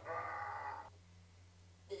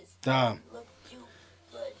 This Damn. look too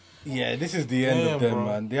good. Yeah, this is the end of Damn, them, bro.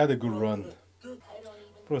 man. They had a good run. I don't even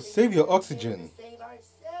Bro, think save your we're oxygen. gonna Save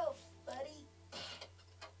ourselves, buddy.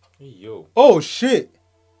 Hey, yo. Oh, shit.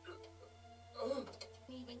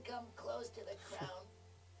 Didn't even come close to the crown.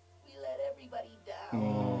 We let everybody down.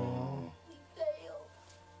 Oh. We failed.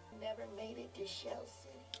 Never made it to Shell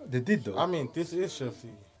City. They did, though. I mean, this is Chelsea.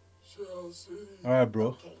 Shell City. Alright, bro.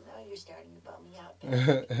 Okay, now you're starting to bum me out.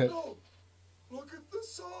 No, look at the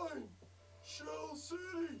sign. Shell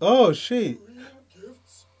City. Oh, shit. Korean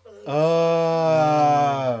gifts and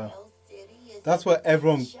Shell City is That's a why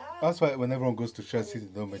everyone. shop. That's why when everyone goes to Chelsea, they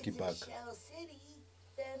If don't make this it back. is Shell City,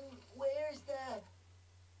 then where's the...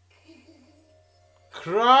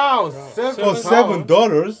 Crown! For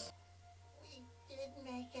 $7. We did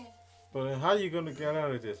make it. But then how you gonna get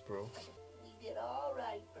out of this, bro? We did all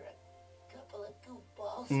right for a couple of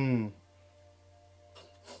goofballs. Mm.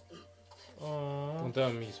 Don't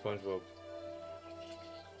tell me, SpongeBob.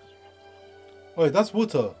 Wait, that's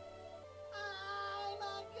water. I'm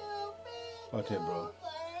a goofy Okay, bro. goober,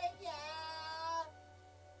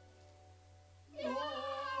 yeah.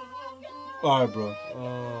 Alright, bro.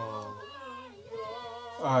 Oh,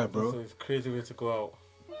 Alright, so bro. it's crazy way to go out.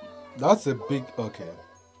 That's a big. Okay.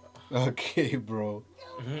 Okay, bro.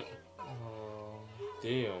 Oh,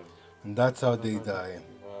 damn. And that's how they die.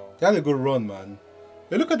 Wow. They had a good run, man.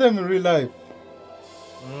 Hey, look at them in real life.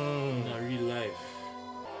 Not real life.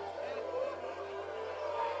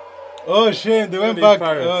 Oh shit, they went These back.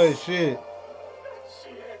 pirates. Oh shit. That's the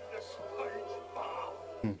end of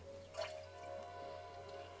SpongeBob.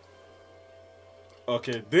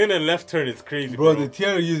 Okay, doing a left turn is crazy, Bro, bro. the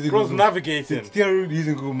tier using Bro's Google. navigating. The tier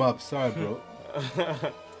using Google Maps. Sorry, bro. Yeah,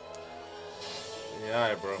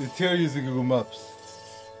 alright, bro. The tier using Google Maps.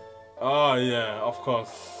 Oh yeah, of course.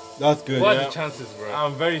 That's good. What are Yeah. the chances, bro?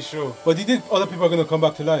 I'm very sure. But do you think other people are gonna come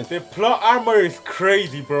back to life? The plot armor is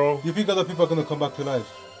crazy, bro. You think other people are gonna come back to life?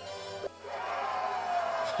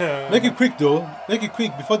 Make it quick though. Make it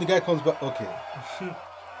quick before the guy comes back. Okay.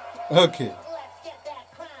 Okay. Let's get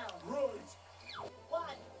that crown. Right. 1,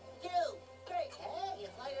 2, 3. Hey,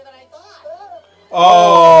 it's lighter than I thought.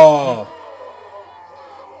 Oh.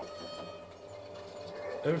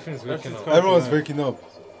 Everything's waking up. Everyone's waking up.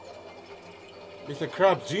 It's a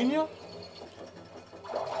Krabs Junior?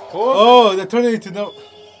 Oh, they're turning into now.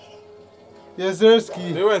 Yes, They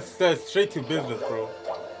Zersky. went straight to business, bro.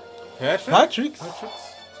 Patrick? Patrick's?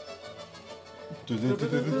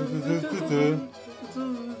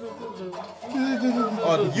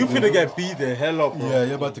 Oh, you finna get beat the hell up, bro. Yeah,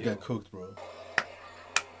 you're about to get cooked, bro.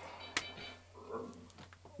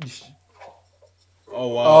 Oh,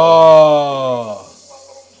 wow. Oh.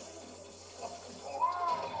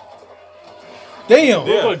 Damn.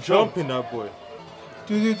 They are jumping that boy. Let's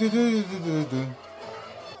get this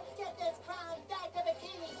crown back to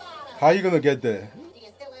Bikini Bottom. How you gonna get there? Do you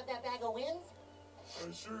still have that bag of wins? I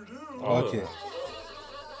sure do. Okay.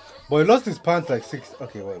 But he lost his pants like 6.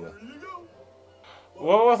 Okay, wait.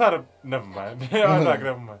 What was that? Never mind. I was like,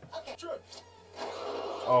 never mind. Okay.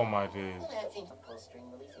 Oh my days. Well, that seems a post-string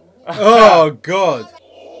releasing. Oh god.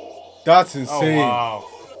 That's Oh insane. wow.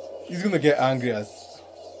 He's gonna get angry as.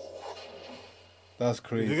 That's Is he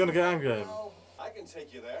crazy. gonna get angry at him? I can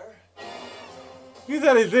take you there. Who the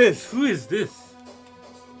hell is this? Who is this?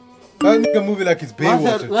 That nigga moving like his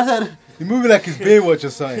Baywatch. He moving like his Baywatch or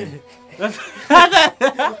something. I'm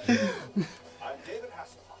David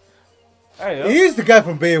Hasselhoff. Hey, He is the guy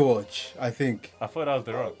from Baywatch, I think. I thought that was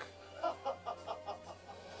The Rock.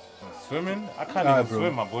 Swimming? I can't Nah, even bro.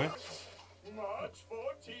 swim, my boy. March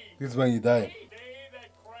 14th. This is when you die. Day that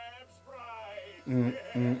Krabs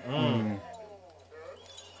fries.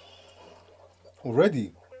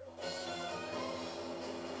 Already?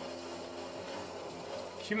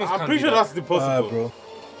 Humans I'm can't pretty do sure that. that's impossible. Bro.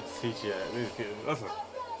 See, yeah, this kid. That's a.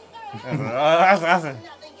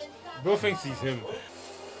 Bro thinks he's him.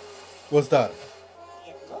 What's that?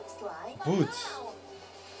 It looks like Boots.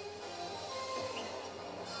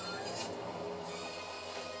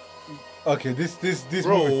 Okay, this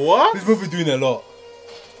Bro, movie. what? This movie doing a lot.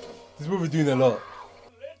 This movie doing a lot.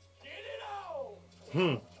 Let's get it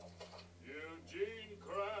on. Eugene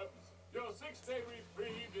Krabs, your 6-day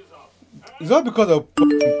reprieve is up. Is that because of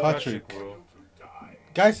Patrick? bro.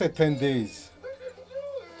 Guy said 10 days.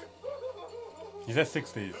 He said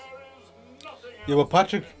 6 days. Yeah, but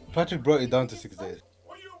Patrick brought it down to 6 days.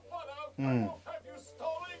 Will you butt out? I won't have you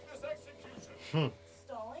stalling this execution.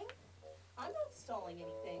 Stalling? I'm not stalling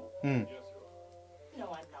anything. Hmm. Yes, you No,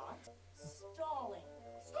 I'm not. Stalling.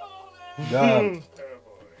 are. Damn.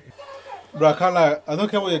 Bro, I can't lie. I don't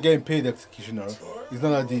care what you're getting paid, executioner. It's not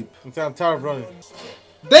that deep. I'm tired of running.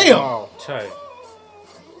 Damn! Wow. Chai.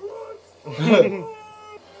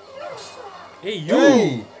 Hey, you!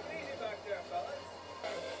 Hey!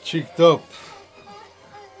 Cheeked up.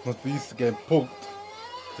 Must be used to getting poked.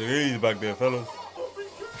 The ladies back there, fellas.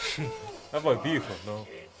 That boy beautiful, no?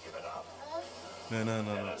 No.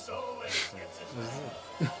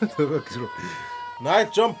 Nice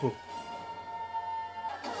jumper.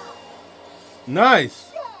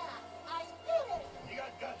 Nice! I did it. You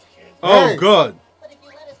got guts, kid. Oh, Hey. God. But if you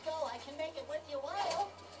let us go, I can make it worth your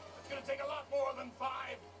while. It's gonna take a lot more than 5.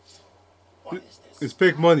 What is this? It's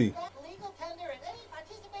fake money. Legal tender at any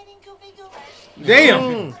participating goofy goober.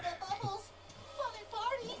 Damn! For the bubbles. Fun at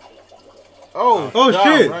parties. Oh, Oh,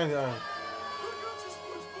 damn, shit. Right there.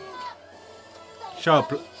 Sharp.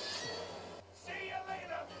 See you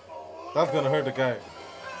later, fool. That's gonna hurt the guy.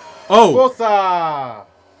 Oh! Bossa!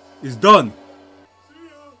 It's done. See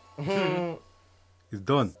ya. It's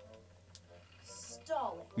done.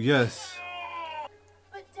 Stalling. Yes.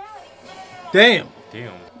 But Dad, Damn!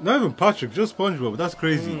 Damn. Not even Patrick, just SpongeBob. That's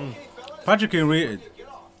crazy. Patrick ain't rated. Get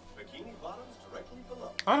off. Bikini Bottom's directly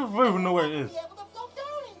below. I don't even know where it is. Be able to float down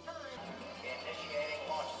in time. Initiating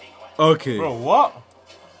launch sequence. Okay. Bro, what?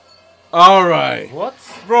 Alright. What?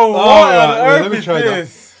 Bro, what Alright, on wait, earth let me is try that.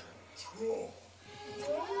 this?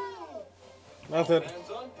 That's it. Hands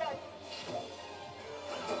on deck.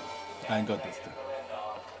 I ain't got this thing.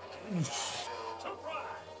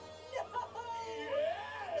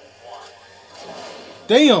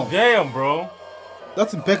 Damn. Damn, bro.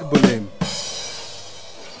 That's impeccable name.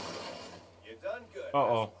 You done good.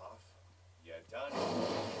 Uh-oh. You done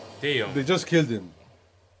Damn. They just killed him.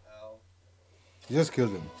 well. They just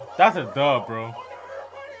killed him. That's a dub, bro.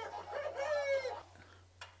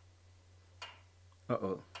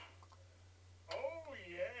 Uh-oh. Oh,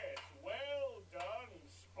 yes. Well done,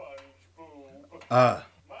 SpongeBob. Ah.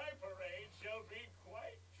 My parade shall be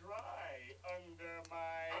quite dry under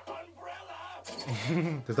my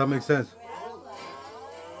umbrella. Does that make sense?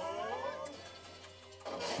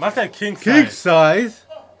 Man said king King size. size.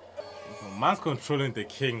 Man's controlling the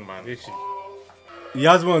king, man. Literally. He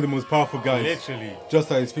has one of the most powerful guys. Literally. Just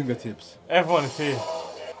at his fingertips. Everyone is here.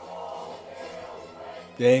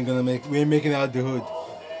 They ain't gonna make. We ain't making it out the hood.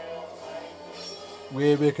 We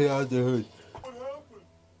ain't making it out the hood.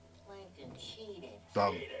 Plankton cheated.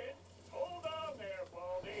 Damn. Hold on there,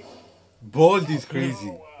 Baldy. Baldy's crazy.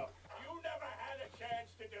 You never had a chance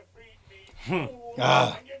to defeat me.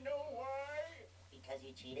 Ah. And you know why? Because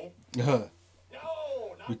you cheated? No,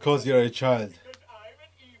 not Because you're a child. because I'm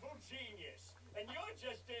an evil genius. And you're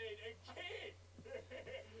just a kid.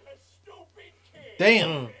 A stupid kid.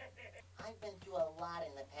 Damn. I've been through a lot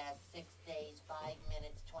in the past 6 days, 5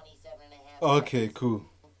 minutes, 27 and a half Okay, seconds. cool.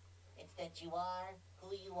 It's that you are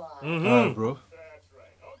who you are. Alright, bro. That's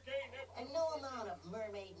right. Okay, Neptune. And no amount of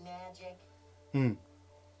mermaid magic Mm.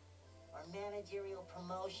 or managerial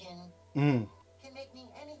promotion Mm. can make me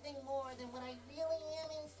anything more than what I really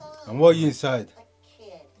am inside. And what are you inside? A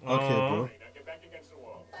kid. Okay, bro. Now get back against the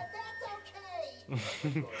wall. But that's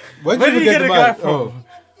okay. Where Where did you get the guy mic? from? Oh. What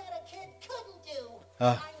said a kid couldn't do.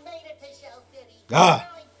 Ah. I made it to Shell City. Ah.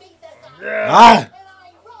 And I beat the sun. Ah. And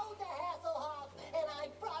I rode the Hasselhoff. And I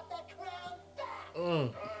brought the crown back. All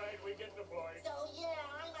right, we get the point. So yeah,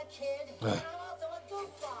 I'm a kid. And I'm also a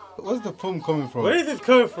goofball. Where's the foam coming from? Where is this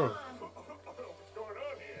coming from? What's going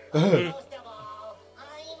on here? Most of all,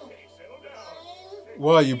 I'm Settle down.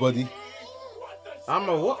 Where are you, buddy? What the I'm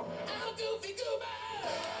a what? I'm Goofy Goober.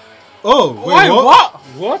 Oh, wait, Wait, what?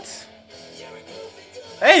 What?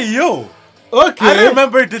 Hey, yo. Okay. I didn't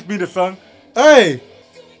remember this being the song. Hey.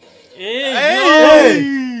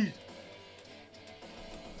 Hey.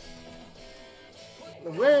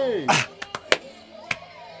 Wait.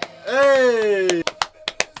 Hey.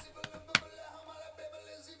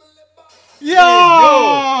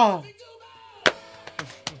 Yeah.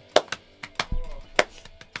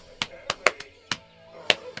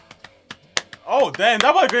 Oh, damn.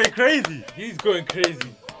 That boy going crazy. He's going crazy.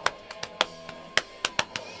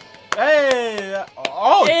 Hey.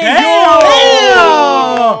 Oh, Hey, damn.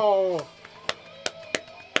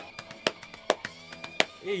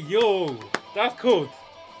 Hey, yo. That's cold.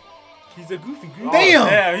 He's a goofy goofy. Oh, Damn.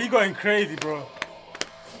 damn. He going crazy, bro.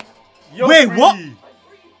 Yo, Wait, free. what?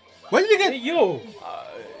 Where did you Hey, get? yo.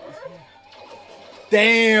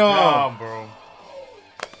 Damn. Nah, bro.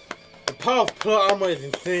 The power of plot armor is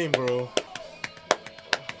insane, bro.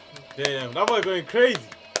 Damn. That boy going crazy.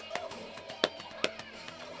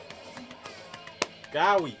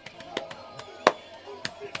 Gowie.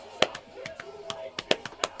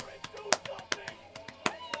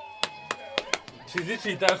 She's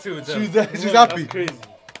literally dancing with them. She's Yeah, happy. That's crazy.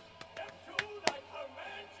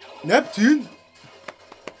 Neptune.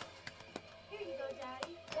 Here you go,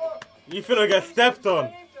 Daddy. You finna get stepped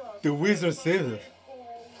on. The wizard saved us.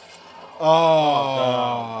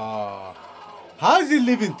 Ah. How is he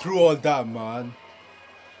living through all that, man?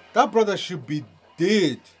 That brother should be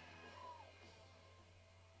dead.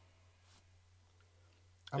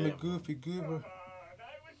 I'm a goofy goober. I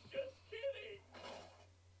was just kidding.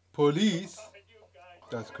 Police? You guys.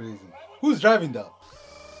 That's crazy. Who's driving that? I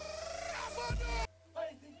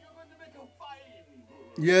think you're going to make a fine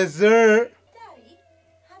move. Yes, sir. Daddy,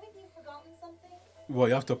 haven't you forgotten something? Well,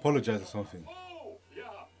 you have to apologize or something. Oh, yeah.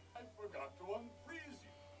 I forgot to unfreeze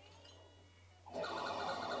you.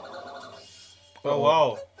 Oh,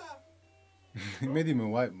 wow. He made him a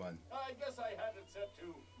white man. I guess I had it set to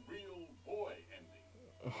real boy ending.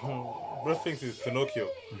 Bro thinks it's Pinocchio.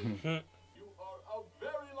 You are a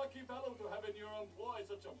very lucky fellow to have in your employ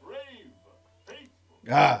such a brave, faithful,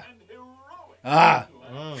 Ah. and heroic. Ah.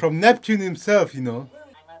 From Neptune himself, you know.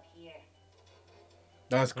 I'm up here.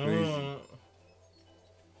 That's crazy.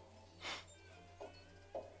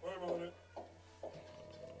 I'm on it.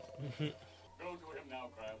 Go to him now,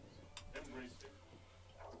 Krabs. Embrace him.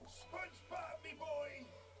 SpongeBob, me boy.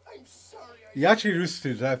 I'm sorry I He actually risked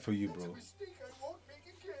his life for you, made a bro. mistake. I won't make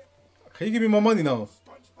again. Can you give me my money now?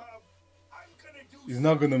 SpongeBob, I'm gonna do He's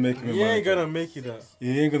not gonna make him a He ain't manager. gonna make it up.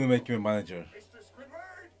 He ain't gonna make him a manager. Mr.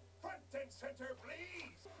 Squidward, front and center,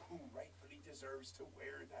 please. Who rightfully deserves to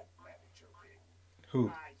wear that manager ring? Who?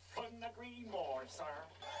 I couldn't agree more, sir.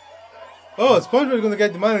 Oh, SpongeBob is gonna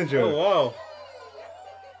get the manager. Oh wow.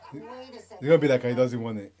 Wait a second. He's gonna be like, he doesn't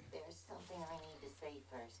want it. There's something I need to say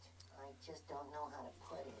first. I just don't know how to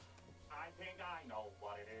put it. I think I know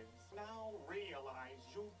what it is. Now realize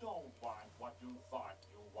you don't want what you thought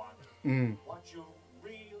you wanted. What you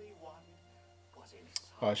really wanted was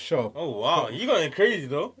inside. Oh, shut. Oh wow. You going crazy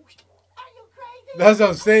though. Are you crazy? That's what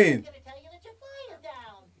I'm saying. I'm gonna tell you that your fire is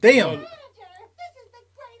down. Damn. Manager, this is the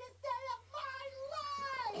greatest day of my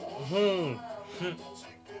life.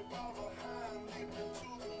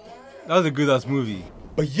 That was a good ass movie.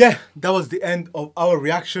 But yeah, that was the end of our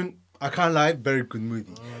reaction. I can't lie, very good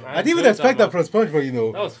movie. I didn't even expect that from SpongeBob, you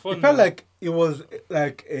know. That was fun. It felt man. like it was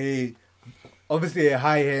like obviously a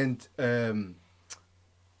high-end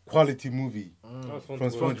quality movie That was fun from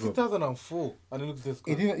to watch. SpongeBob. 2004. And it looks this It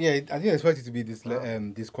good. didn't, yeah, I didn't expect it to be this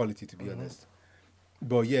this quality, to be honest.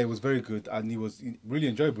 But yeah, it was very good and it was really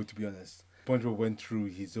enjoyable, to be honest. SpongeBob went through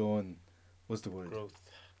his own, what's the word? Growth.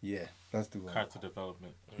 Yeah, that's the one. Character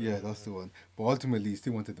development. Yeah, that's the one. But ultimately, he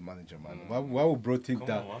still wanted the manager, man. Why would bro think Come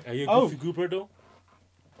that? on, man. Are you a Oh. goofy goober though?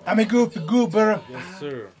 I'm a goofy goober. Yes,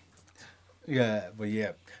 sir. Yeah, but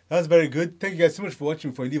yeah, that was very good. Thank you guys so much for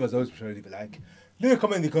watching. For leave as always, be sure to leave a like. Leave a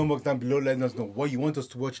comment in the comment box down below, letting us know what you want us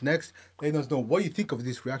to watch next. Letting us know what you think of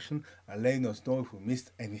this reaction, and letting us know if we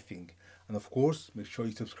missed anything. And of course, make sure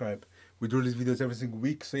you subscribe. We do these videos every single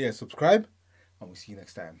week, so yeah, subscribe, and we'll see you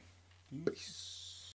next time. Peace.